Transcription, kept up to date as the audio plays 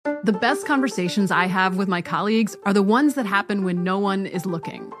The best conversations I have with my colleagues are the ones that happen when no one is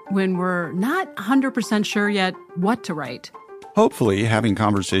looking, when we're not 100% sure yet what to write. Hopefully, having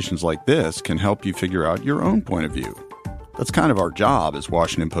conversations like this can help you figure out your own point of view. That's kind of our job as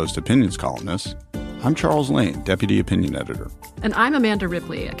Washington Post opinions columnists. I'm Charles Lane, Deputy Opinion Editor. And I'm Amanda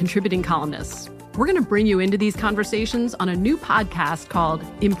Ripley, a contributing columnist. We're going to bring you into these conversations on a new podcast called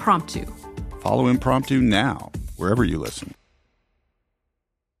Impromptu. Follow Impromptu now, wherever you listen.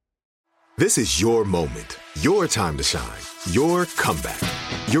 This is your moment, your time to shine, your comeback.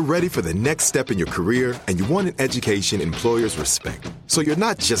 You're ready for the next step in your career, and you want an education employers respect. So you're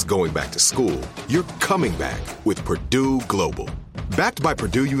not just going back to school, you're coming back with Purdue Global. Backed by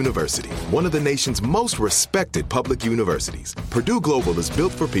Purdue University, one of the nation's most respected public universities, Purdue Global is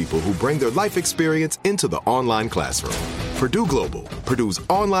built for people who bring their life experience into the online classroom. Purdue Global, Purdue's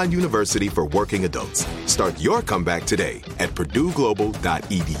online university for working adults. Start your comeback today at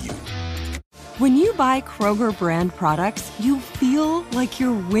purdueglobal.edu. When you buy Kroger brand products, you feel like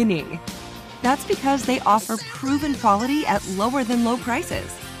you're winning. That's because they offer proven quality at lower than low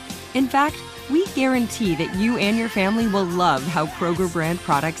prices. In fact, we guarantee that you and your family will love how Kroger brand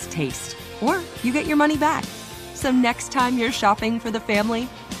products taste, or you get your money back. So next time you're shopping for the family,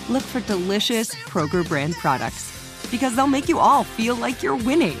 look for delicious Kroger brand products, because they'll make you all feel like you're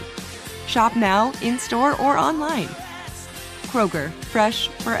winning. Shop now, in-store, or online. Kroger, fresh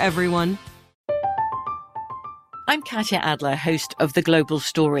for everyone. I'm Katya Adler, host of The Global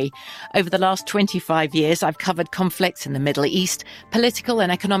Story. Over the last 25 years, I've covered conflicts in the Middle East, political and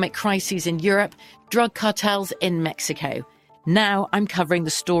economic crises in Europe, drug cartels in Mexico. Now I'm covering the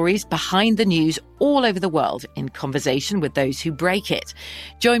stories behind the news all over the world in conversation with those who break it.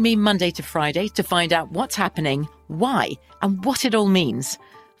 Join me Monday to Friday to find out what's happening, why, and what it all means.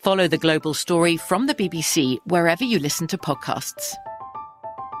 Follow The Global Story from the BBC wherever you listen to podcasts.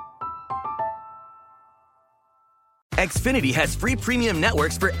 Xfinity has free premium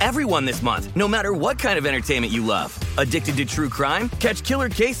networks for everyone this month, no matter what kind of entertainment you love. Addicted to true crime? Catch killer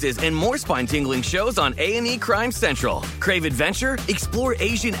cases and more spine-tingling shows on A&E Crime Central. Crave adventure? Explore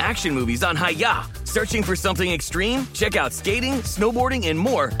Asian action movies on Hi-YAH. Searching for something extreme? Check out skating, snowboarding, and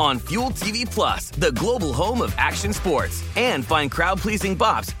more on Fuel TV Plus, the global home of action sports. And find crowd-pleasing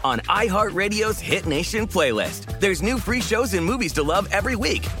bops on iHeartRadio's Hit Nation playlist. There's new free shows and movies to love every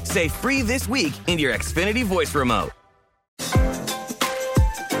week. Say free this week in your Xfinity voice remote.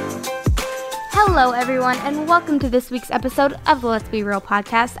 Hello, everyone, and welcome to this week's episode of the Let's Be Real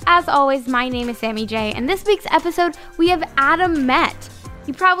podcast. As always, my name is Sammy J, and this week's episode, we have Adam Met.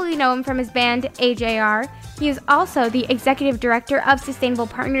 You probably know him from his band AJR. He is also the executive director of Sustainable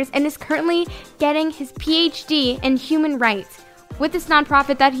Partners and is currently getting his PhD in human rights. With this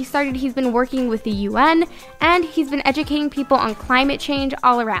nonprofit that he started, he's been working with the UN, and he's been educating people on climate change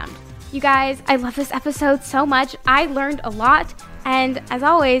all around. You guys, I love this episode so much. I learned a lot. And as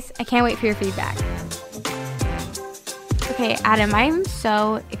always, I can't wait for your feedback. Okay, Adam, I'm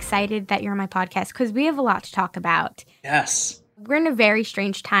so excited that you're on my podcast because we have a lot to talk about. Yes. We're in a very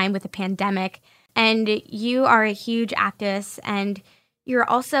strange time with the pandemic, and you are a huge activist, and you're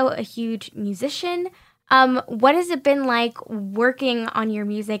also a huge musician. What has it been like working on your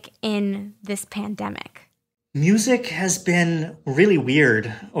music in this pandemic? Music has been really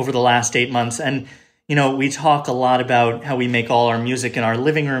weird over the last 8 months, and you know, we talk a lot about how we make all our music in our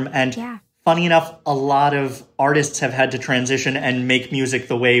living room. And funny enough, a lot of artists have had to transition and make music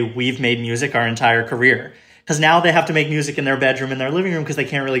the way we've made music our entire career. Because now they have to make music in their bedroom, in their living room, because they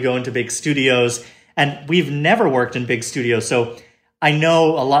can't really go into big studios. And we've never worked in big studios. So I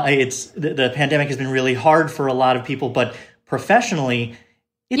know a lot. The pandemic has been really hard for a lot of people, but professionally,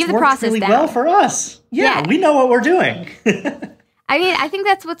 it's worked really well for us. Yeah, we know what we're doing. I mean, I think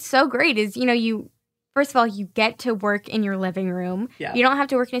that's what's so great is, you know, first of all, you get to work in your living room. Yeah. You don't have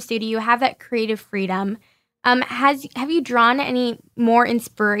to work in a studio. You have that creative freedom. Have you drawn any more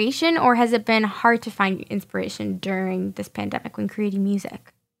inspiration, or has it been hard to find inspiration during this pandemic when creating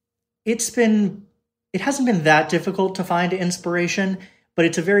music? It hasn't been that difficult to find inspiration, but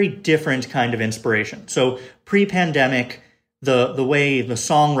it's a very different kind of inspiration. So pre-pandemic, the way the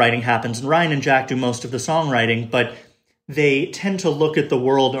songwriting happens, and Ryan and Jack do most of the songwriting, but they tend to look at the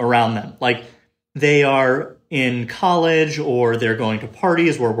world around them. Like, they are in college or they're going to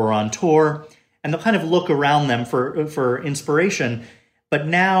parties where we're on tour, and they'll kind of look around them for inspiration. But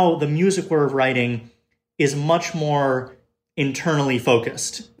now the music we're writing is much more internally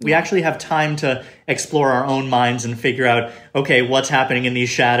focused. We actually have time to explore our own minds and figure out, okay, what's happening in these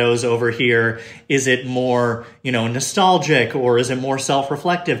shadows over here? Is it more, nostalgic, or is it more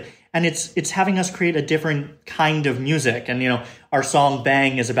self-reflective? And it's having us create a different kind of music. And, our song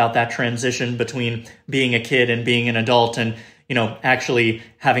Bang is about that transition between being a kid and being an adult, and actually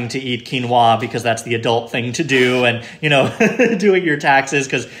having to eat quinoa because that's the adult thing to do, and doing your taxes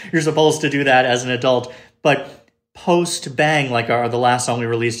because you're supposed to do that as an adult. But post Bang, like the last song we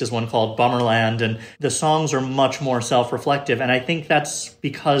released is one called Bummerland, and the songs are much more self-reflective, and I think that's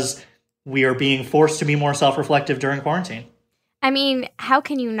because we are being forced to be more self-reflective during quarantine. I mean, how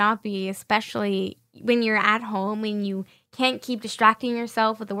can you not be, especially when you're at home, when you can't keep distracting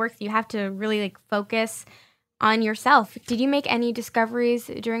yourself with the work that you have to really focus on yourself? Did you make any discoveries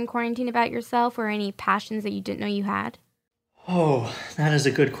during quarantine about yourself, or any passions that you didn't know you had? Oh, that is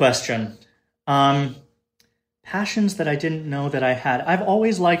a good question. Passions that I didn't know that I had. I've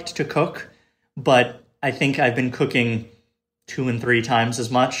always liked to cook, but I think I've been cooking 2 and 3 times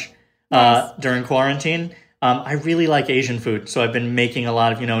as much during quarantine. I really like Asian food, so I've been making a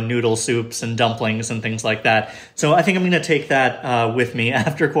lot of, noodle soups and dumplings and things like that. So I think I'm going to take that with me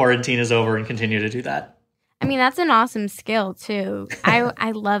after quarantine is over and continue to do that. I mean, that's an awesome skill, too.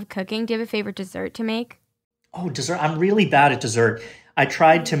 I love cooking. Do you have a favorite dessert to make? Oh, dessert. I'm really bad at dessert. I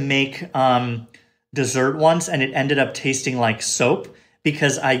tried to make dessert once, and it ended up tasting like soap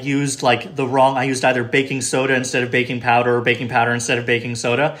because I used I used either baking soda instead of baking powder, or baking powder instead of baking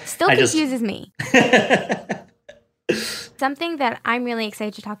soda. Still confuses me. Something that I'm really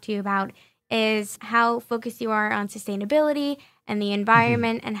excited to talk to you about is how focused you are on sustainability and the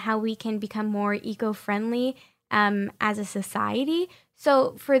environment, and how we can become more eco-friendly as a society.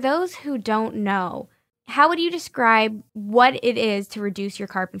 So for those who don't know, how would you describe what it is to reduce your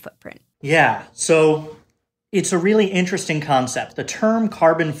carbon footprint? Yeah, so it's a really interesting concept. The term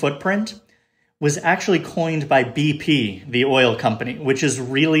carbon footprint was actually coined by BP, the oil company, which is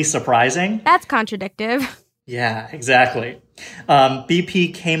really surprising. That's contradictive. Yeah, exactly.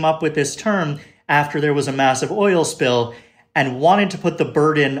 BP came up with this term after there was a massive oil spill and wanted to put the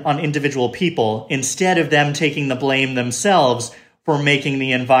burden on individual people instead of them taking the blame themselves for making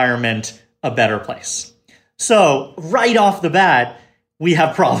the environment a better place. So right off the bat, we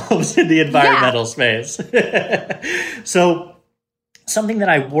have problems in the environmental space. So something that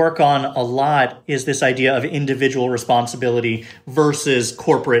I work on a lot is this idea of individual responsibility versus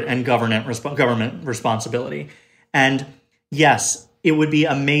corporate and government responsibility. And yes, it would be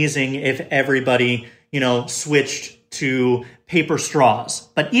amazing if everybody, switched to paper straws.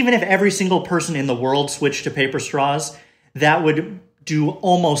 But even if every single person in the world switched to paper straws, that would do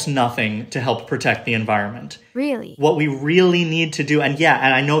almost nothing to help protect the environment. Really? What we really need to do, and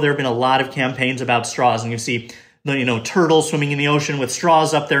I know there have been a lot of campaigns about straws, and you see turtles swimming in the ocean with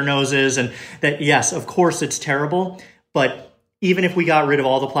straws up their noses, and that, yes, of course it's terrible, but even if we got rid of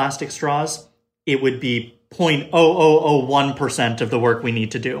all the plastic straws, it would be 0.0001% of the work we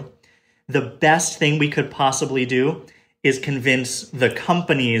need to do. The best thing we could possibly do is convince the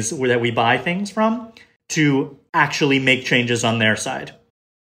companies that we buy things from to actually make changes on their side.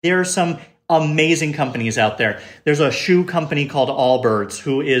 There are some amazing companies out there. There's a shoe company called Allbirds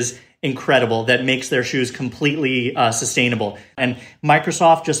who is incredible, that makes their shoes completely sustainable. And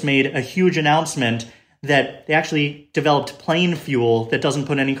Microsoft just made a huge announcement that they actually developed plane fuel that doesn't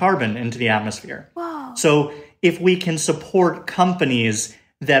put any carbon into the atmosphere. Wow. So if we can support companies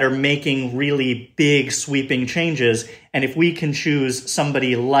that are making really big sweeping changes, and if we can choose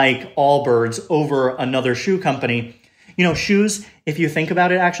somebody like Allbirds over another shoe company, shoes, if you think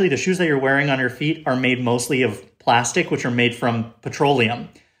about it, actually, the shoes that you're wearing on your feet are made mostly of plastic, which are made from petroleum.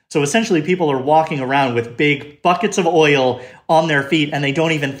 So essentially, people are walking around with big buckets of oil on their feet, and they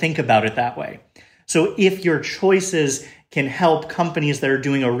don't even think about it that way. So if your choices can help companies that are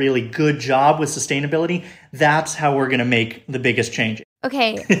doing a really good job with sustainability, that's how we're going to make the biggest change.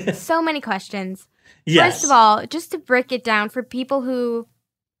 Okay, so many questions. Yes. First of all, just to break it down for people who,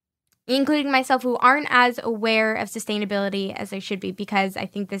 including myself, who aren't as aware of sustainability as they should be, because I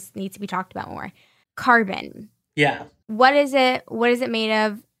think this needs to be talked about more. Carbon. Yeah. What is it? What is it made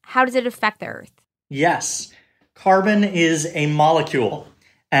of? How does it affect the Earth? Yes. Carbon is a molecule.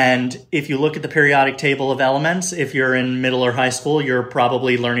 And if you look at the periodic table of elements, if you're in middle or high school, you're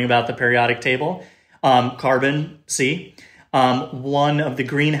probably learning about the periodic table. Carbon, C. One of the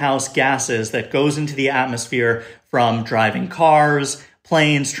greenhouse gases that goes into the atmosphere from driving cars,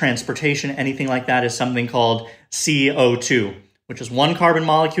 planes, transportation, anything like that is something called CO2, which is one carbon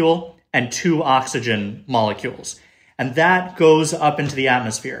molecule and 2 oxygen molecules. And that goes up into the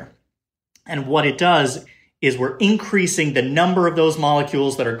atmosphere. And what it does is we're increasing the number of those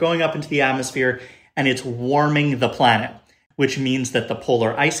molecules that are going up into the atmosphere, and it's warming the planet, which means that the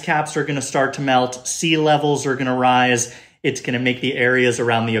polar ice caps are going to start to melt, sea levels are going to rise. It's going to make the areas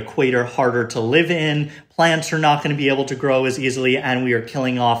around the equator harder to live in. Plants are not going to be able to grow as easily, and we are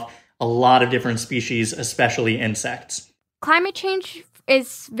killing off a lot of different species, especially insects. Climate change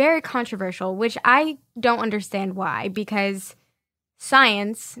is very controversial, which I don't understand why, because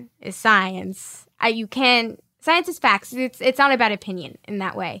science is science. Science is facts. It's not about opinion in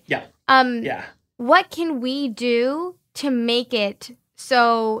that way. Yeah. What can we do to make it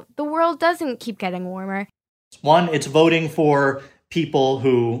so the world doesn't keep getting warmer? One, it's voting for people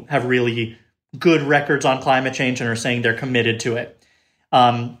who have really good records on climate change and are saying they're committed to it.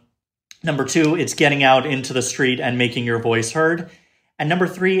 Number two, it's getting out into the street and making your voice heard. And number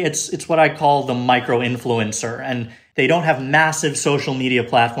three, it's what I call the micro-influencer. And they don't have massive social media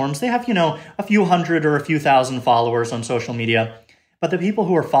platforms. They have, a few hundred or a few thousand followers on social media. But the people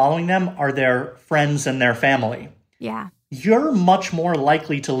who are following them are their friends and their family. Yeah. You're much more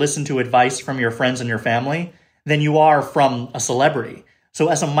likely to listen to advice from your friends and your family than you are from a celebrity. So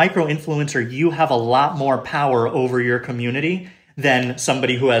as a micro-influencer, you have a lot more power over your community than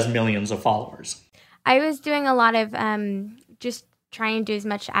somebody who has millions of followers. I was doing a lot of just trying to do as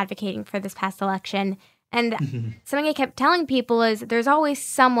much advocating for this past election. And something I kept telling people is there's always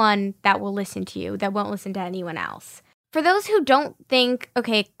someone that will listen to you that won't listen to anyone else. For those who don't think,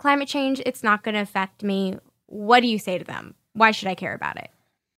 okay, climate change, it's not going to affect me, what do you say to them? Why should I care about it?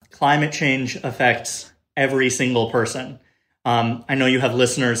 Climate change affects every single person. I know you have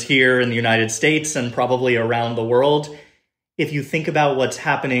listeners here in the United States and probably around the world. If you think about what's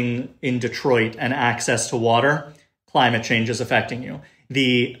happening in Detroit and access to water, climate change is affecting you.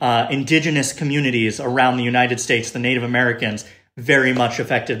 The indigenous communities around the United States, the Native Americans, very much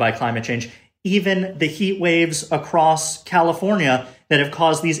affected by climate change. Even the heat waves across California that have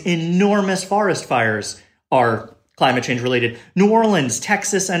caused these enormous forest fires are climate change related. New Orleans,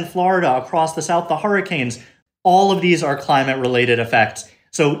 Texas, and Florida across the South, the hurricanes, all of these are climate related effects.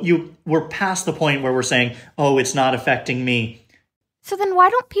 So we're past the point where we're saying, oh, it's not affecting me. So then why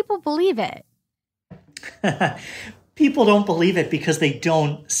don't people believe it? People don't believe it because they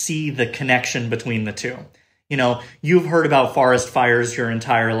don't see the connection between the two. You've heard about forest fires your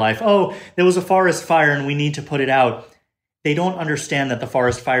entire life. Oh, there was a forest fire and we need to put it out. They don't understand that the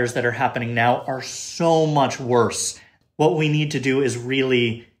forest fires that are happening now are so much worse. What we need to do is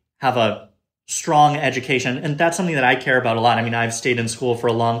really have a strong education. And that's something that I care about a lot. I mean, I've stayed in school for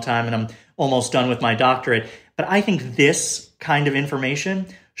a long time and I'm almost done with my doctorate. But I think this kind of information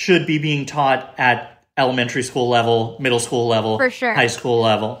should be being taught at elementary school level, middle school level, for sure, high school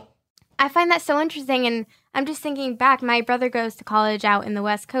level. I find that so interesting. And I'm just thinking back, my brother goes to college out in the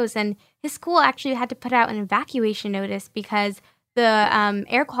West Coast, and his school actually had to put out an evacuation notice because the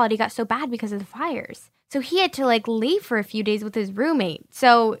air quality got so bad because of the fires. So he had to leave for a few days with his roommate.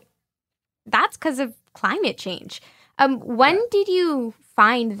 So that's because of climate change. When did you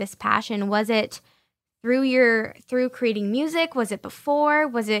find this passion? Was it through creating music? Was it before?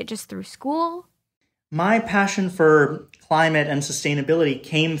 Was it just through school? My passion for climate and sustainability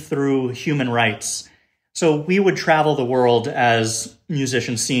came through human rights. So we would travel the world as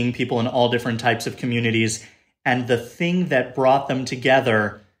musicians, seeing people in all different types of communities. And the thing that brought them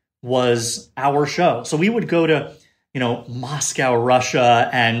together was our show. So we would go to, Moscow, Russia,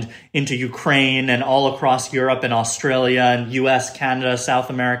 and into Ukraine and all across Europe and Australia and US, Canada, South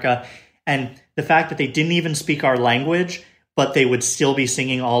America. And the fact that they didn't even speak our language, but they would still be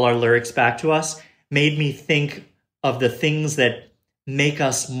singing all our lyrics back to us, made me think of the things that make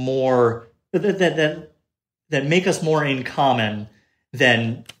us more that make us more in common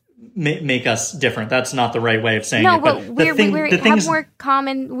than make us different. That's not the right way of saying it. But we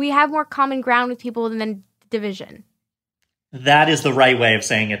have more common ground with people than division. That is the right way of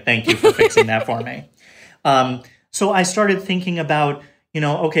saying it. Thank you for fixing that for me. So I started thinking about,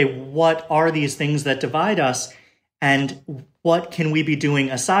 okay, what are these things that divide us? And what can we be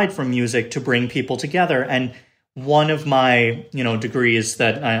doing aside from music to bring people together? And one of my, degrees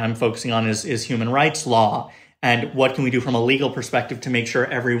that I'm focusing on is human rights law. And what can we do from a legal perspective to make sure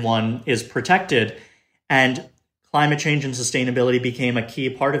everyone is protected? And climate change and sustainability became a key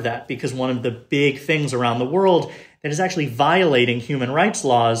part of that, because one of the big things around the world that is actually violating human rights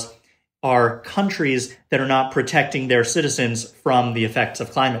laws are countries that are not protecting their citizens from the effects of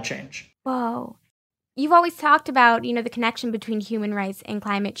climate change. Whoa. You've always talked about, the connection between human rights and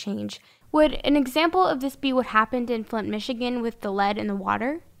climate change. Would an example of this be what happened in Flint, Michigan with the lead in the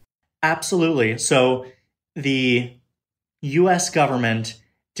water? Absolutely. So the U.S. government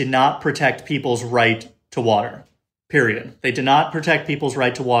did not protect people's right to water, period. They did not protect people's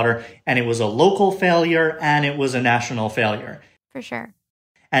right to water, and it was a local failure and it was a national failure. For sure.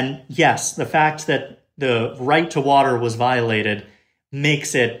 And yes, the fact that the right to water was violated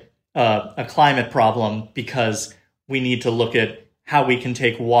makes it a climate problem, because we need to look at how we can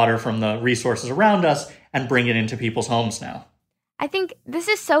take water from the resources around us and bring it into people's homes now. I think this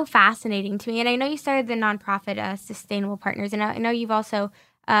is so fascinating to me. And I know you started the nonprofit Sustainable Partners, and I know you've also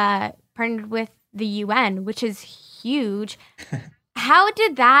partnered with the UN, which is huge. How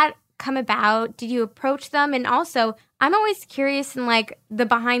did that come about? Did you approach them? And also, I'm always curious in like the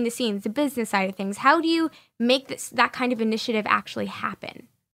behind the scenes, the business side of things. How do you make that kind of initiative actually happen?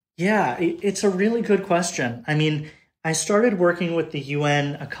 Yeah, it's a really good question. I mean, I started working with the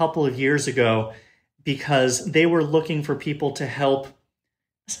UN a couple of years ago because they were looking for people to help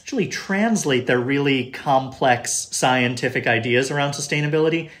essentially translate their really complex scientific ideas around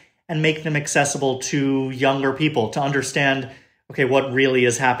sustainability and make them accessible to younger people to understand, okay, what really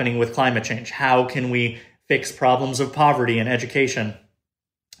is happening with climate change? How can we fix problems of poverty and education?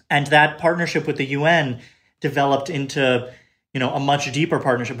 And that partnership with the UN developed into a much deeper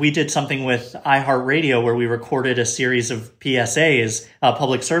partnership. We did something with iHeartRadio where we recorded a series of PSAs,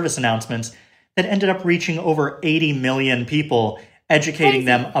 public service announcements, that ended up reaching over 80 million people, educating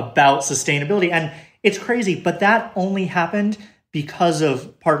them about sustainability. And it's crazy, but that only happened because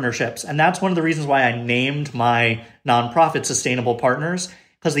of partnerships. And that's one of the reasons why I named my nonprofit Sustainable Partners,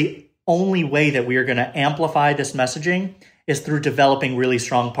 because the only way that we are going to amplify this messaging is through developing really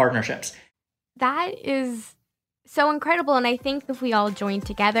strong partnerships. That is so incredible. And I think if we all join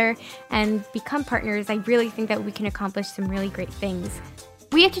together and become partners, I really think that we can accomplish some really great things.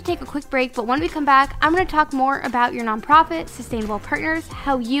 We have to take a quick break, but when we come back, I'm going to talk more about your nonprofit, Sustainable Partners,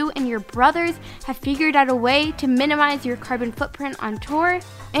 how you and your brothers have figured out a way to minimize your carbon footprint on tour,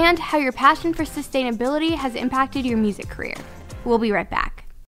 and how your passion for sustainability has impacted your music career. We'll be right back.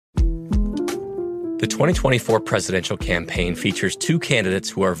 The 2024 presidential campaign features two candidates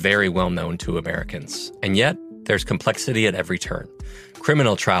who are very well known to Americans, and yet there's complexity at every turn.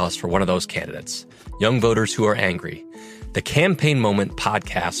 Criminal trials for one of those candidates, young voters who are angry. The Campaign Moment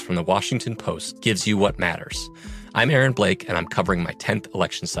podcast from the Washington Post gives you what matters. I'm Aaron Blake, and I'm covering my 10th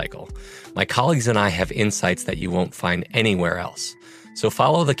election cycle. My colleagues and I have insights that you won't find anywhere else. So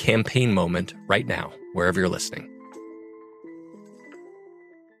follow The Campaign Moment right now, wherever you're listening.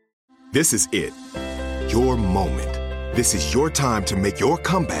 This is it. Your moment. This is your time to make your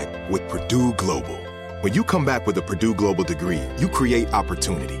comeback with Purdue Global. When you come back with a Purdue Global degree, you create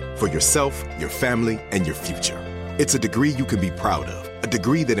opportunity for yourself, your family, and your future. It's a degree you can be proud of, a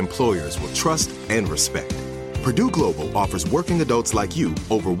degree that employers will trust and respect. Purdue Global offers working adults like you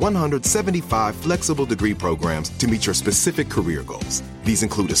over 175 flexible degree programs to meet your specific career goals. These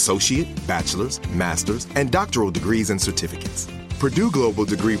include associate, bachelor's, master's, and doctoral degrees and certificates. Purdue Global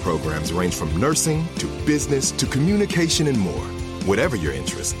degree programs range from nursing to business to communication and more. Whatever your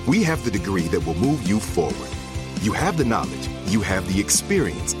interest, we have the degree that will move you forward. You have the knowledge, you have the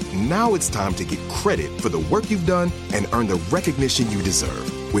experience. Now it's time to get credit for the work you've done and earn the recognition you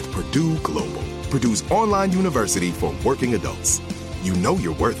deserve with Purdue Global, Purdue's online university for working adults. You know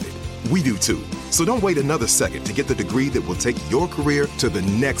you're worth it. We do too. So don't wait another second to get the degree that will take your career to the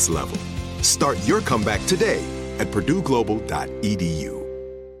next level. Start your comeback today at purdueglobal.edu.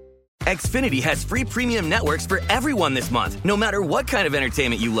 Xfinity has free premium networks for everyone this month, no matter what kind of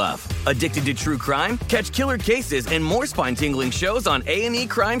entertainment you love. Addicted to true crime? Catch killer cases and more spine-tingling shows on A&E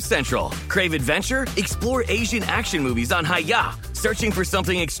Crime Central. Crave adventure? Explore Asian action movies on Hi-YAH. Searching for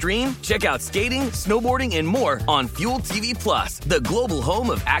something extreme? Check out skating, snowboarding, and more on Fuel TV Plus, the global home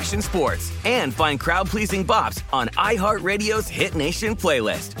of action sports. And find crowd-pleasing bops on iHeartRadio's Hit Nation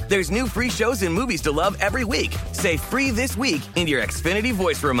playlist. There's new free shows and movies to love every week. Say free this week in your Xfinity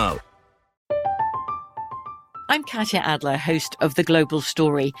voice remote. I'm Katya Adler, host of The Global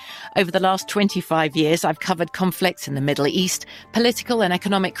Story. Over the last 25 years, I've covered conflicts in the Middle East, political and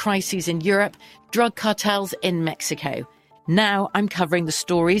economic crises in Europe, drug cartels in Mexico. Now I'm covering the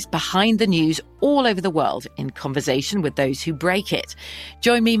stories behind the news all over the world in conversation with those who break it.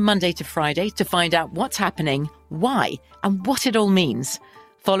 Join me Monday to Friday to find out what's happening, why, and what it all means.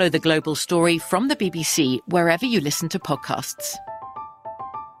 Follow The Global Story from the BBC wherever you listen to podcasts.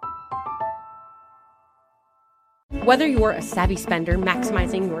 Whether you're a savvy spender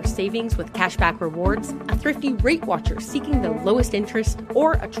maximizing your savings with cashback rewards, a thrifty rate watcher seeking the lowest interest,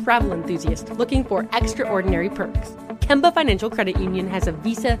 or a travel enthusiast looking for extraordinary perks, Kemba Financial Credit Union has a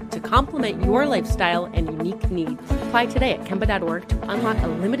visa to complement your lifestyle and unique needs. Apply today at Kemba.org to unlock a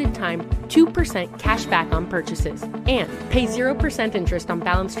limited-time 2% cash back on purchases and pay 0% interest on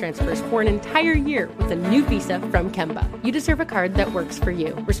balance transfers for an entire year with a new visa from Kemba. You deserve a card that works for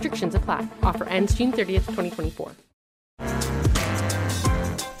you. Restrictions apply. Offer ends June 30th, 2024.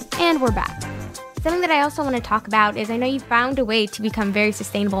 And we're back. something that I also want to talk about is I know you found a way to become very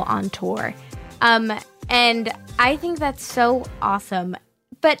sustainable on tour. And I think that's so awesome.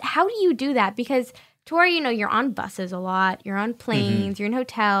 But how do you do that? Because tour, you're on buses a lot, you're on planes, you're in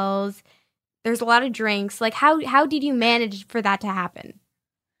hotels, there's a lot of drinks. Like, how did you manage for that to happen?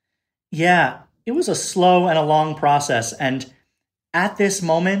 Yeah, it was a slow and a long process. And at this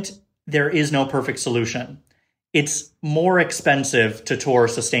moment, there is no perfect solution. It's more expensive to tour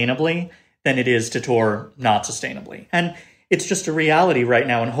sustainably than it is to tour not sustainably. And it's just a reality right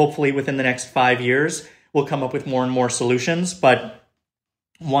now. And hopefully within the next 5 years, we'll come up with more and more solutions. But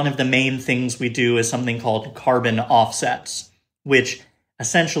one of the main things we do is something called carbon offsets, which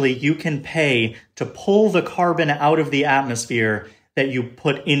essentially you can pay to pull the carbon out of the atmosphere that you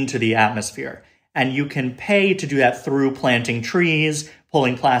put into the atmosphere. And you can pay to do that through planting trees,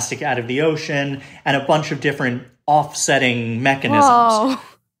 pulling plastic out of the ocean, and a bunch of different offsetting mechanisms. Whoa.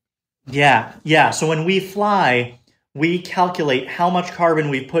 Yeah. So when we fly, we calculate how much carbon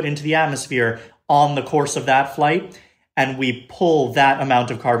we put into the atmosphere on the course of that flight, and we pull that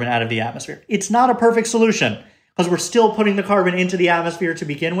amount of carbon out of the atmosphere. It's not a perfect solution because we're still putting the carbon into the atmosphere to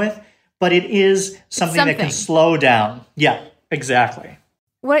begin with, but it is something that can slow down. Yeah, exactly.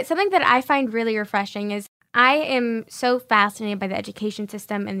 Something that I find really refreshing is I am so fascinated by the education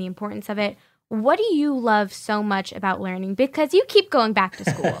system and the importance of it. What do you love so much about learning? Because you keep going back to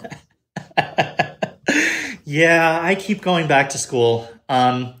school. Yeah, I keep going back to school.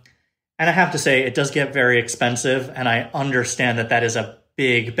 And I have to say, it does get very expensive. And I understand that is a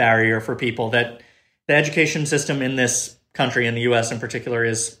big barrier for people, that the education system in this country, in the US in particular,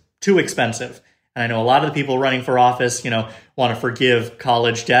 is too expensive. And I know a lot of the people running for office, want to forgive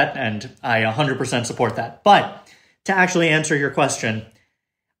college debt, and I 100% support that. But to actually answer your question,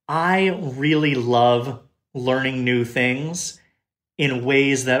 I really love learning new things in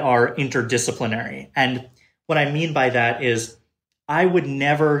ways that are interdisciplinary. And what I mean by that is I would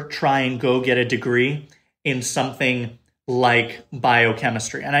never try and go get a degree in something like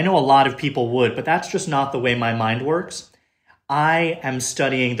biochemistry. And I know a lot of people would, but that's just not the way my mind works. I am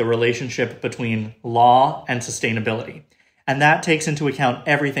studying the relationship between law and sustainability. And that takes into account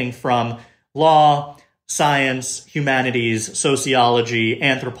everything from law, science, humanities, sociology,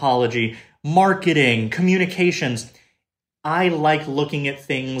 anthropology, marketing, communications. I like looking at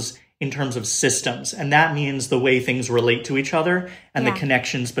things in terms of systems. And that means the way things relate to each other and the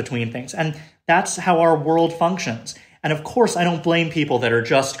connections between things. And that's how our world functions. And of course, I don't blame people that are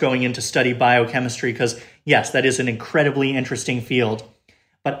just going in to study biochemistry because, yes, that is an incredibly interesting field.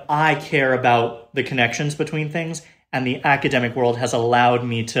 But I care about the connections between things, and the academic world has allowed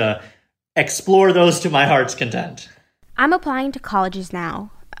me to explore those to my heart's content. I'm applying to colleges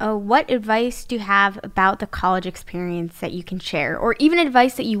now. What advice do you have about the college experience that you can share, or even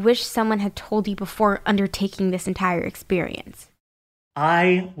advice that you wish someone had told you before undertaking this entire experience?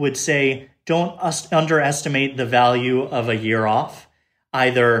 I would say don't underestimate the value of a year off,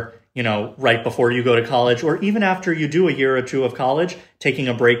 either, right before you go to college or even after you do a year or two of college, taking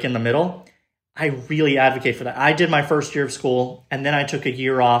a break in the middle. I really advocate for that. I did my first year of school, and then I took a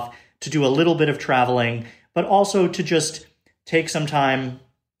year off to do a little bit of traveling, but also to just take some time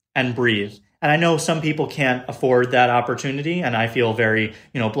and breathe. And I know some people can't afford that opportunity, and I feel very,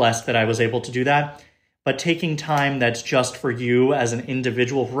 blessed that I was able to do that. But taking time that's just for you as an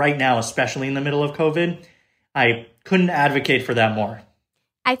individual right now, especially in the middle of COVID, I couldn't advocate for that more.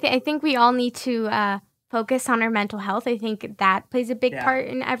 I think we all need to focus on our mental health. I think that plays a big part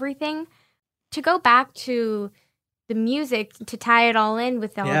in everything. To go back to the music, to tie it all in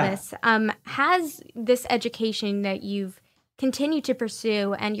with all this, has this education that you've continued to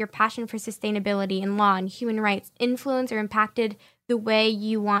pursue and your passion for sustainability and law and human rights influenced or impacted the way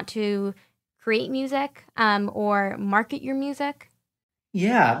you want to create music or market your music?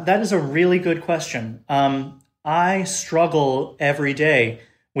 Yeah, that is a really good question. I struggle every day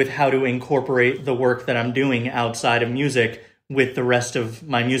with how to incorporate the work that I'm doing outside of music with the rest of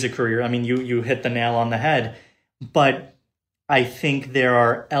my music career. I mean, you hit the nail on the head, but I think there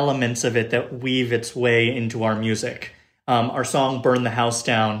are elements of it that weave its way into our music. Our song Burn the House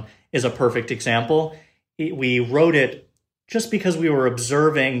Down is a perfect example. We wrote it just because we were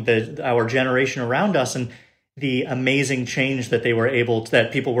observing our generation around us and the amazing change that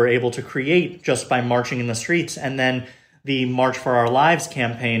people were able to create just by marching in the streets. And then the March for Our Lives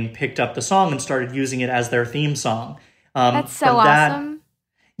campaign picked up the song and started using it as their theme song. That's so awesome.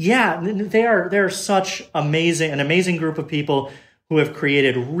 Yeah, they're such an amazing group of people who have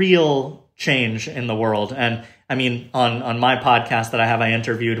created real change in the world. And I mean, on my podcast that I have, I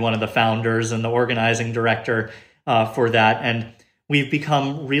interviewed one of the founders and the organizing director for that. And we've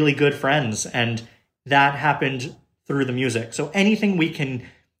become really good friends, and that happened through the music. So anything we can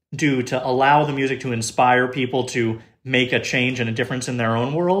do to allow the music to inspire people to make a change and a difference in their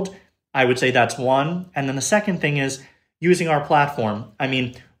own world, I would say that's one. And then the second thing is using our platform. I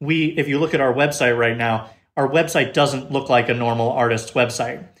mean, if you look at our website right now, our website doesn't look like a normal artist's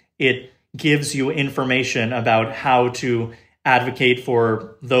website. It gives you information about how to advocate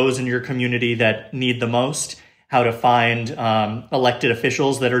for those in your community that need the most, how to find elected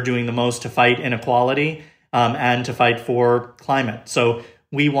officials that are doing the most to fight inequality and to fight for climate. So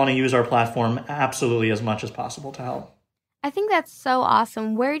we want to use our platform absolutely as much as possible to help. I think that's so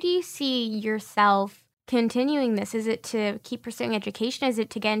awesome. Where do you see yourself continuing this? Is it to keep pursuing education? Is it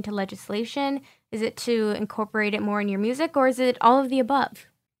to get into legislation? Is it to incorporate it more in your music? Or is it all of the above?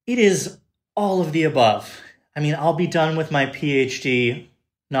 It is all of the above. I mean, I'll be done with my PhD,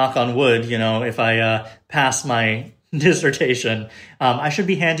 knock on wood, if I pass my dissertation. I should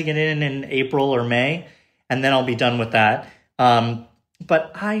be handing it in April or May, and then I'll be done with that.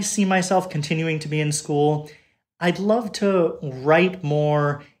 But I see myself continuing to be in school. I'd love to write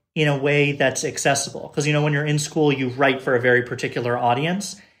more in a way that's accessible. Because, when you're in school, you write for a very particular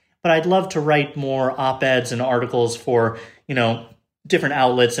audience. But I'd love to write more op-eds and articles for, different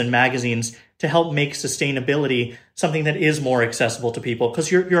outlets and magazines to help make sustainability something that is more accessible to people.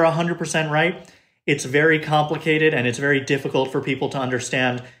 Because you're 100% right. It's very complicated and it's very difficult for people to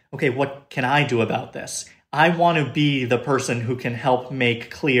understand, okay, what can I do about this? I want to be the person who can help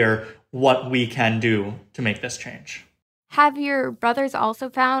make clear what we can do to make this change. Have your brothers also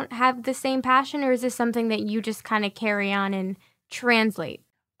have the same passion, or is this something that you just kind of carry on and translate?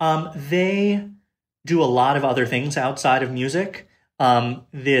 They do a lot of other things outside of music.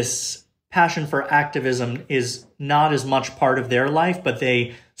 This passion for activism is not as much part of their life, but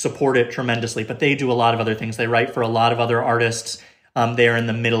they support it tremendously. But they do a lot of other things. They write for a lot of other artists. They're in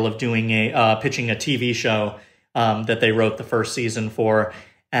the middle of doing pitching a TV show that they wrote the first season for.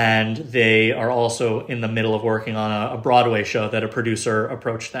 And they are also in the middle of working on a Broadway show that a producer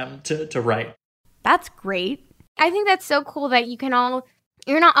approached them to write. That's great. I think that's so cool that you're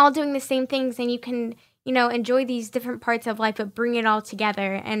not all doing the same things, and you can, enjoy these different parts of life, but bring it all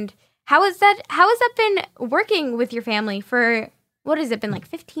together. And how has that been working with your family for, what has it been, like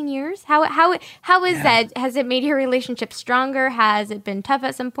 15 years? How is that? Has it made your relationship stronger? Has it been tough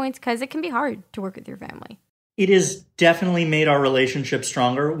at some points? Because it can be hard to work with your family. It has definitely made our relationship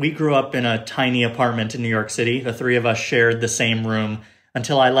stronger. We grew up in a tiny apartment in New York City. The three of us shared the same room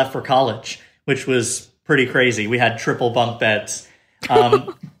until I left for college, which was pretty crazy. We had triple bunk beds.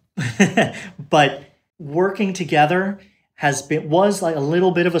 But working together was like a little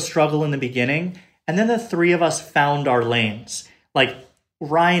bit of a struggle in the beginning. And then the three of us found our lanes. Like,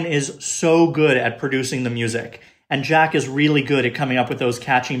 Ryan is so good at producing the music, and Jack is really good at coming up with those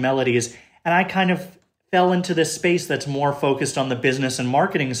catchy melodies. And I kind of fell into this space that's more focused on the business and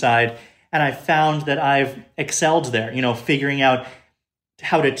marketing side. And I found that I've excelled there, figuring out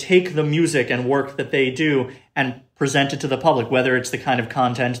how to take the music and work that they do and present it to the public, whether it's the kind of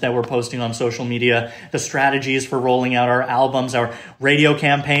content that we're posting on social media, the strategies for rolling out our albums, our radio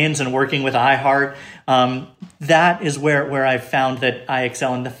campaigns, and working with iHeart. That is where I've found that I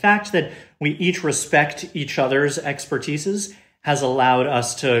excel. And the fact that we each respect each other's expertises has allowed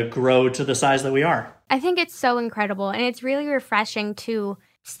us to grow to the size that we are. I think it's so incredible, and it's really refreshing to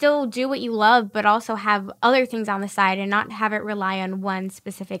still do what you love, but also have other things on the side and not have it rely on one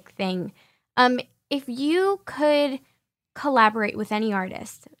specific thing. If you could collaborate with any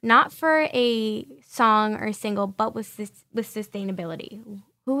artist, not for a song or a single, but with sustainability,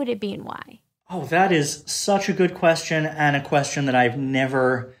 who would it be and why? Oh, that is such a good question, and a question that I've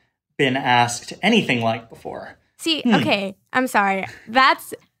never been asked anything like before. See, okay, I'm sorry.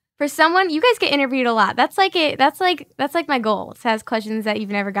 That's for someone, you guys get interviewed a lot. That's like my goal, to ask questions that you've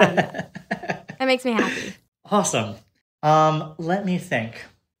never gotten. That makes me happy. Awesome. Let me think.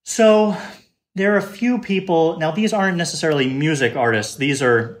 So there are a few people. Now, these aren't necessarily music artists. These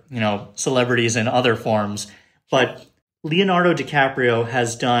are, celebrities in other forms. But Leonardo DiCaprio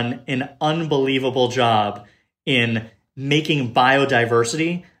has done an unbelievable job in making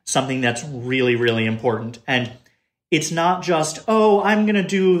biodiversity something that's really, really important. And it's not just, I'm going to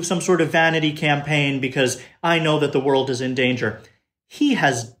do some sort of vanity campaign because I know that the world is in danger. He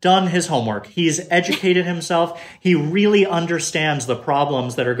has done his homework. He's educated himself. He really understands the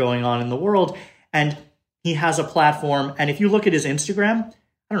problems that are going on in the world. And he has a platform. And if you look at his Instagram,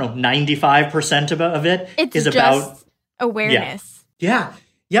 95% of it is about awareness. Yeah.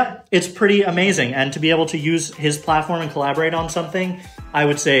 Yep. It's pretty amazing. And to be able to use his platform and collaborate on something, I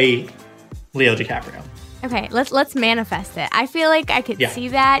would say Leo DiCaprio. Okay, let's manifest it. I feel like I could see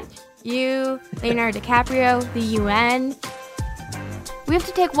that. You, Leonardo DiCaprio, the UN. We have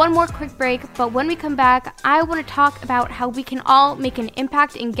to take one more quick break, but when we come back, I want to talk about how we can all make an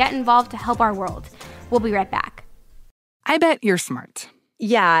impact and get involved to help our world. We'll be right back. I bet you're smart.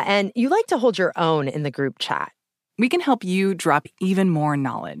 Yeah, and you like to hold your own in the group chat. We can help you drop even more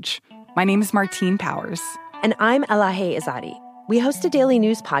knowledge. My name is Martine Powers. And I'm Elahe Izadi. We host a daily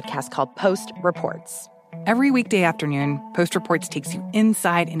news podcast called Post Reports. Every weekday afternoon, Post Reports takes you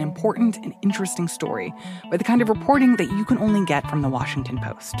inside an important and interesting story with the kind of reporting that you can only get from the Washington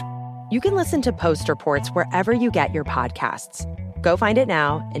Post. You can listen to Post Reports wherever you get your podcasts. Go find it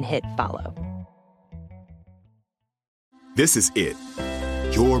now and hit follow. This is it.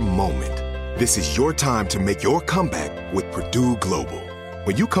 Your moment. This is your time to make your comeback with Purdue Global.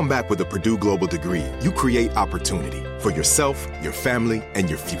 When you come back with a Purdue Global degree, you create opportunity for yourself, your family, and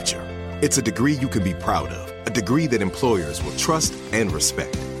your future. It's a degree you can be proud of, a degree that employers will trust and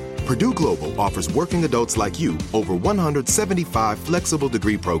respect. Purdue Global offers working adults like you over 175 flexible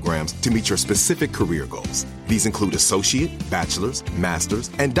degree programs to meet your specific career goals. These include associate, bachelor's, master's,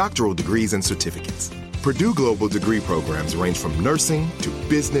 and doctoral degrees and certificates. Purdue Global degree programs range from nursing to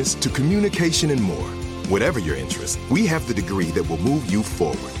business to communication and more. Whatever your interest, we have the degree that will move you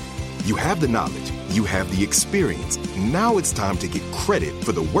forward. You have the knowledge, you have the experience. Now it's time to get credit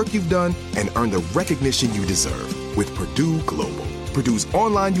for the work you've done and earn the recognition you deserve with Purdue Global, Purdue's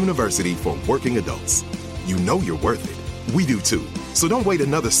online university for working adults. You know you're worth it. We do too. So don't wait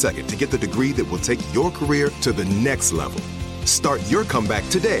another second to get the degree that will take your career to the next level. Start your comeback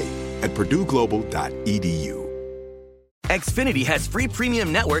today at purdueglobal.edu. Xfinity has free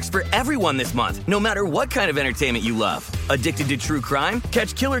premium networks for everyone this month, no matter what kind of entertainment you love. Addicted to true crime?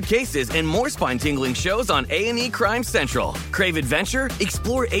 Catch killer cases and more spine-tingling shows on A&E Crime Central. Crave adventure?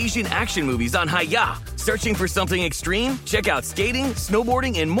 Explore Asian action movies on Hi-YAH. Searching for something extreme? Check out skating,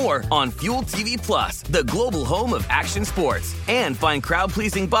 snowboarding, and more on Fuel TV Plus, the global home of action sports. And find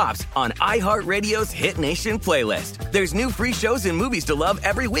crowd-pleasing bops on iHeartRadio's Hit Nation playlist. There's new free shows and movies to love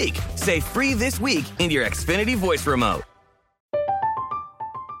every week. Say free this week in your Xfinity voice remote.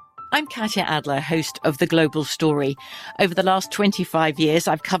 I'm Katya Adler, host of The Global Story. Over the last 25 years,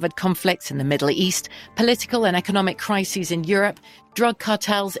 I've covered conflicts in the Middle East, political and economic crises in Europe, drug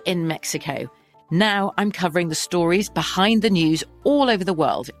cartels in Mexico. Now I'm covering the stories behind the news all over the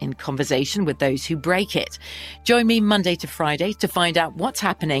world in conversation with those who break it. Join me Monday to Friday to find out what's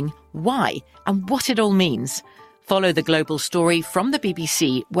happening, why, and what it all means. Follow The Global Story from the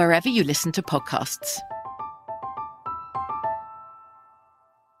BBC wherever you listen to podcasts.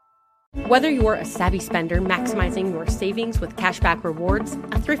 Whether you're a savvy spender maximizing your savings with cashback rewards,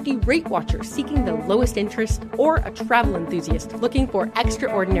 a thrifty rate watcher seeking the lowest interest, or a travel enthusiast looking for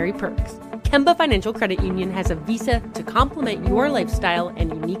extraordinary perks, Kemba Financial Credit Union has a visa to complement your lifestyle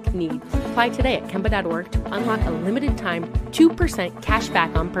and unique needs. Apply today at Kemba.org to unlock a limited-time 2% cash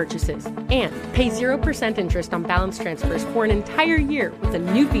back on purchases and pay 0% interest on balance transfers for an entire year with a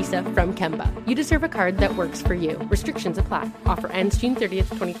new visa from Kemba. You deserve a card that works for you. Restrictions apply. Offer ends June 30th,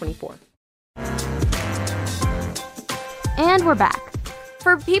 2024. And we're back.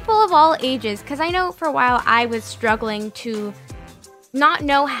 For people of all ages, because I know for a while I was struggling to not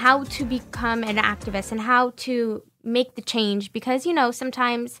know how to become an activist and how to make the change because, you know,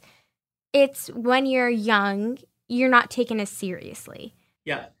 sometimes it's when you're young, you're not taken as seriously.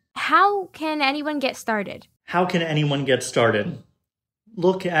 Yeah. How can anyone get started? How can anyone get started?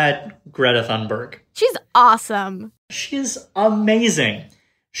 Look at Greta Thunberg. She's awesome. She's amazing.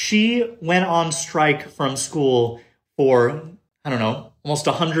 She went on strike from school for, almost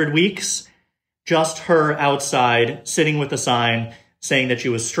 100 weeks. Just her outside, sitting with a sign saying that she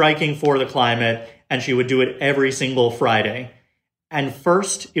was striking for the climate, and she would do it every single Friday. And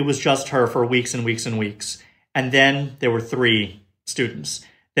first, it was just her for weeks and weeks and weeks. And then there were 3 students.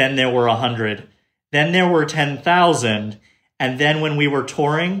 Then there were 100. Then there were 10,000. And then when we were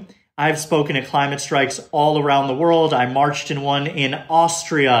touring, I've spoken at climate strikes all around the world. I marched in one in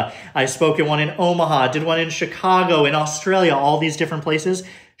Austria. I spoke at one in Omaha, did one in Chicago, in Australia, all these different places.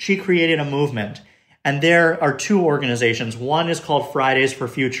 She created a movement. And there are 2 organizations. One is called Fridays for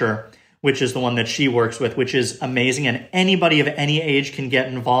Future, which is the one that she works with, which is amazing. And anybody of any age can get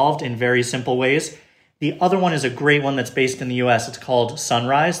involved in very simple ways. The other one is a great one that's based in the US. It's called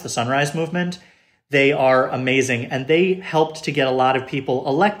Sunrise, the Sunrise Movement. They are amazing, and they helped to get a lot of people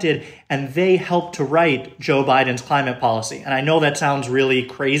elected, and they helped to write Joe Biden's climate policy. And I know that sounds really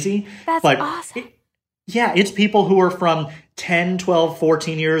crazy. That's awesome. It's people who are from 10, 12,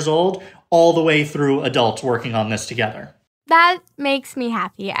 14 years old all the way through adults working on this together. That makes me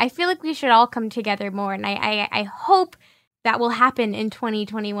happy. I feel like we should all come together more, and I hope that will happen in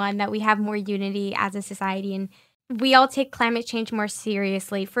 2021, that we have more unity as a society and we all take climate change more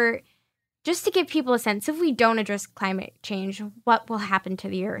seriously. For just to give people a sense, if we don't address climate change, what will happen to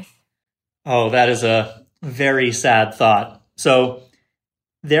the Earth? Oh, that is a very sad thought. So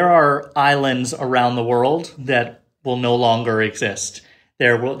there are islands around the world that will no longer exist.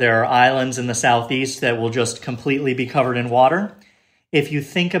 There are islands in the southeast that will just completely be covered in water. If you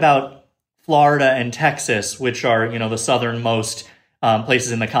think about Florida and Texas, which are, the southernmost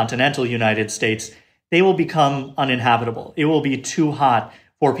places in the continental United States, they will become uninhabitable. It will be too hot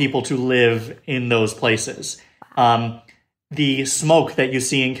for people to live in those places. The smoke that you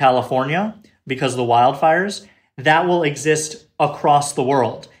see in California because of the wildfires, that will exist across the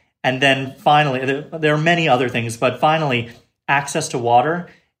world. And then finally, there are many other things, but finally, access to water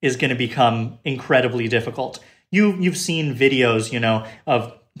is going to become incredibly difficult. You've seen videos,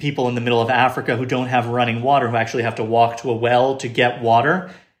 of people in the middle of Africa who don't have running water, who actually have to walk to a well to get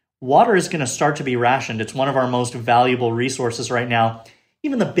water. Water is going to start to be rationed. It's one of our most valuable resources right now.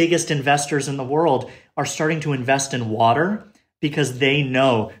 Even the biggest investors in the world are starting to invest in water because they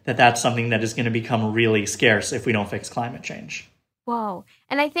know that that's something that is going to become really scarce if we don't fix climate change. Whoa.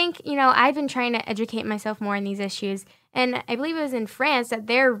 And I think, I've been trying to educate myself more on these issues. And I believe it was in France that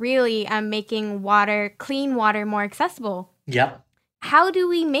they're really making clean water more accessible. Yep. How do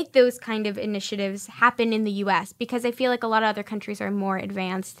we make those kind of initiatives happen in the U.S.? Because I feel like a lot of other countries are more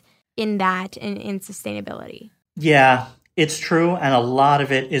advanced in that and in sustainability. Yeah, it's true. And a lot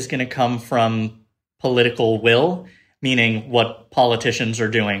of it is going to come from political will, meaning what politicians are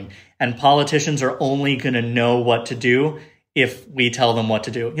doing. And politicians are only going to know what to do if we tell them what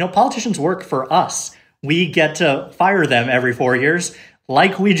to do. Politicians work for us. We get to fire them every 4 years,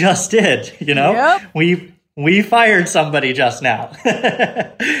 like we just did. Yep. We fired somebody just now.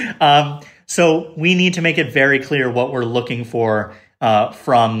 So we need to make it very clear what we're looking for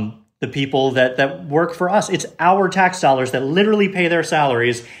from the people that work for us. It's our tax dollars that literally pay their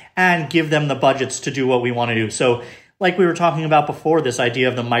salaries and give them the budgets to do what we want to do. So like we were talking about before, this idea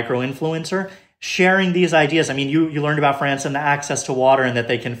of the micro-influencer, sharing these ideas. I mean, you learned about France and the access to water and that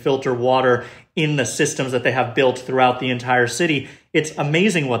they can filter water in the systems that they have built throughout the entire city. It's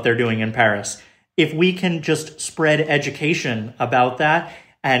amazing what they're doing in Paris. If we can just spread education about that,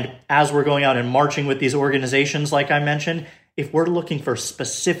 and as we're going out and marching with these organizations, like I mentioned, if we're looking for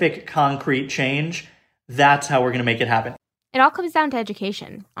specific concrete change, that's how we're going to make it happen. It all comes down to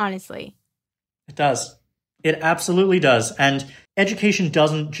education, honestly. It does. It absolutely does. And education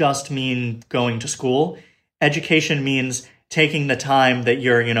doesn't just mean going to school. Education means taking the time that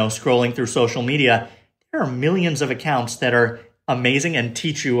you're, scrolling through social media. There are millions of accounts that are amazing and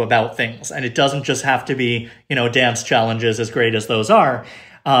teach you about things. And it doesn't just have to be, dance challenges, as great as those are.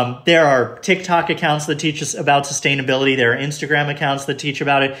 There are TikTok accounts that teach us about sustainability. There are Instagram accounts that teach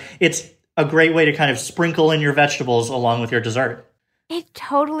about it. It's a great way to kind of sprinkle in your vegetables along with your dessert. It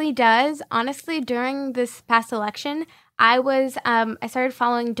totally does. Honestly, during this past election, I started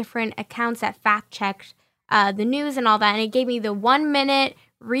following different accounts that fact-checked the news and all that, and it gave me the 1-minute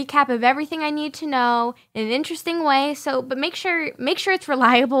recap of everything I need to know in an interesting way. But make sure it's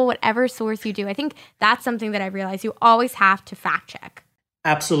reliable, whatever source you do. I think that's something that I realized you always have to fact-check.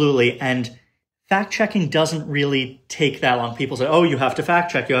 Absolutely, and fact-checking doesn't really take that long. People say, oh, you have to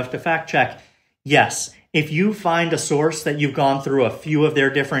fact-check. Yes. If you find a source that you've gone through a few of their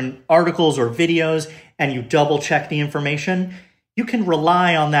different articles or videos and you double check the information, you can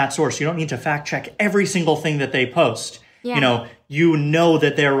rely on that source. You don't need to fact check every single thing that they post. Yeah. You know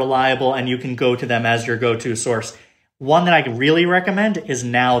that they're reliable and you can go to them as your go-to source. One that I really recommend is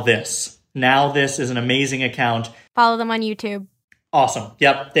Now This. Now This is an amazing account. Follow them on YouTube. Awesome.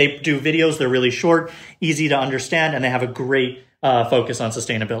 Yep. They do videos. They're really short, easy to understand, and they have a great focus on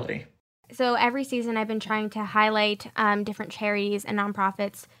sustainability. So every season I've been trying to highlight different charities and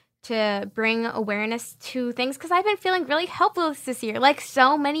nonprofits to bring awareness to things because I've been feeling really helpless this year, like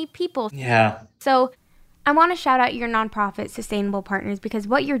so many people. Yeah. So I want to shout out your nonprofit, Sustainable Partners, because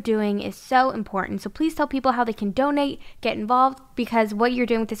what you're doing is so important. So please tell people how they can donate, get involved, because what you're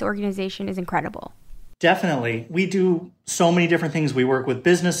doing with this organization is incredible. Definitely. We do so many different things. We work with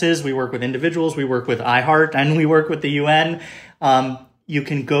businesses, we work with individuals, we work with iHeart, and we work with the UN. You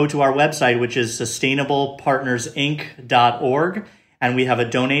can go to our website, which is sustainablepartnersinc.org, and we have a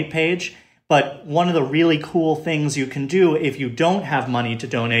donate page. But one of the really cool things you can do if you don't have money to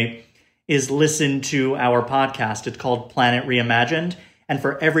donate is listen to our podcast. It's called Planet Reimagined. And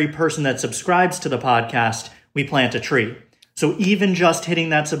for every person that subscribes to the podcast, we plant a tree. So even just hitting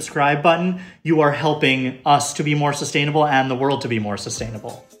that subscribe button, you are helping us to be more sustainable and the world to be more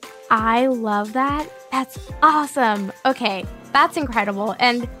sustainable. I love that. That's awesome. Okay, that's incredible.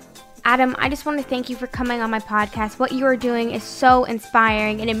 And Adam, I just want to thank you for coming on my podcast. What you are doing is so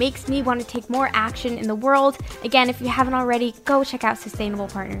inspiring, and it makes me want to take more action in the world. Again, if you haven't already, go check out Sustainable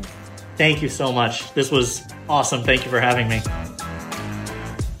Partners. Thank you so much. This was awesome. Thank you for having me.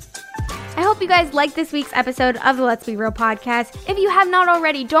 I hope you guys liked this week's episode of the Let's Be Real podcast. If you have not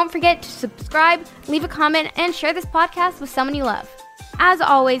already, don't forget to subscribe, leave a comment, and share this podcast with someone you love. As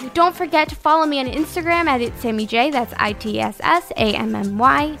always, don't forget to follow me on Instagram at @SammyJ, that's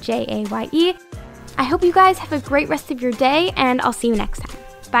ITSSAMMYJAYE. I hope you guys have a great rest of your day, and I'll see you next time.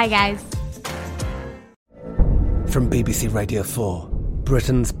 Bye, guys. From BBC Radio 4,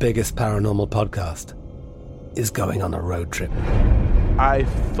 Britain's biggest paranormal podcast is going on a road trip. I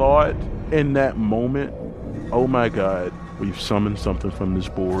thought in that moment, oh my God, we've summoned something from this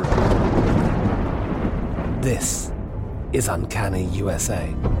board. This is Uncanny USA.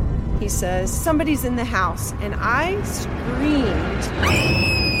 He says, somebody's in the house, and I screamed.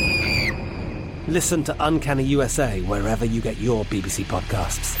 Listen to Uncanny USA wherever you get your BBC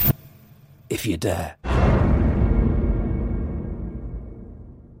podcasts, if you dare.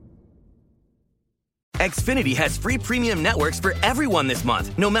 Xfinity has free premium networks for everyone this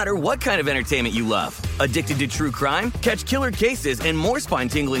month, no matter what kind of entertainment you love. Addicted to true crime? Catch killer cases and more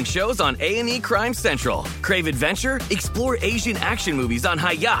spine-tingling shows on A&E Crime Central. Crave adventure? Explore Asian action movies on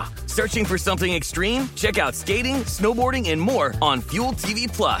Hi-YAH. Searching for something extreme? Check out skating, snowboarding, and more on Fuel TV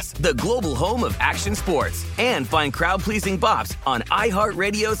Plus, the global home of action sports. And find crowd-pleasing bops on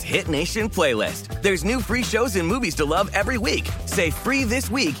iHeartRadio's Hit Nation playlist. There's new free shows and movies to love every week. Say free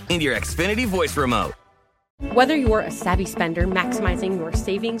this week in your Xfinity voice remote. Whether you're a savvy spender maximizing your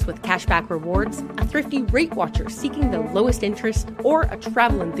savings with cashback rewards, a thrifty rate watcher seeking the lowest interest, or a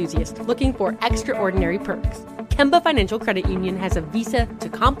travel enthusiast looking for extraordinary perks, Kemba Financial Credit Union has a visa to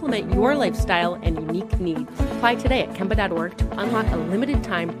complement your lifestyle and unique needs. Apply today at Kemba.org to unlock a limited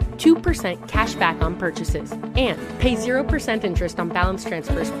time 2% cash back on purchases and pay 0% interest on balance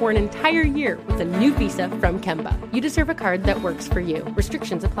transfers for an entire year with a new visa from Kemba. You deserve a card that works for you.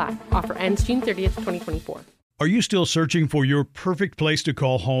 Restrictions apply. Offer ends June 30th, 2024. Are you still searching for your perfect place to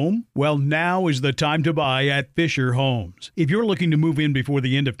call home? Well, now is the time to buy at Fisher Homes. If you're looking to move in before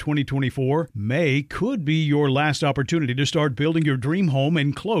the end of 2024, May could be your last opportunity to start building your dream home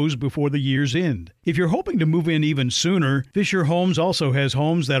and close before the year's end. If you're hoping to move in even sooner, Fisher Homes also has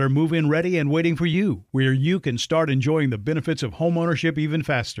homes that are move-in ready and waiting for you, where you can start enjoying the benefits of homeownership even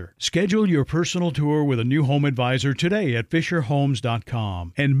faster. Schedule your personal tour with a new home advisor today at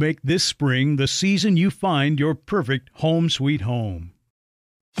FisherHomes.com and make this spring the season you find your perfect home sweet home.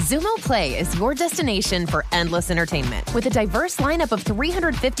 Xumo Play is your destination for endless entertainment. With a diverse lineup of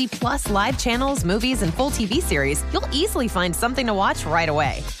 350 plus live channels, movies, and full TV series, you'll easily find something to watch right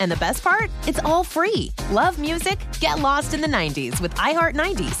away. And the best part? It's all free. Love music? Get lost in the 90s with iHeart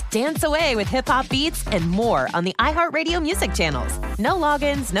 90s, dance away with hip-hop beats, and more on the iHeartRadio music channels. No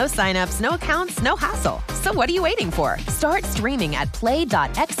logins, no signups, no accounts, no hassle. So what are you waiting for? Start streaming at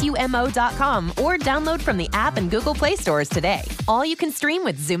play.xumo.com or download from the app and Google Play stores today. All you can stream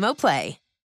with Xumo Play.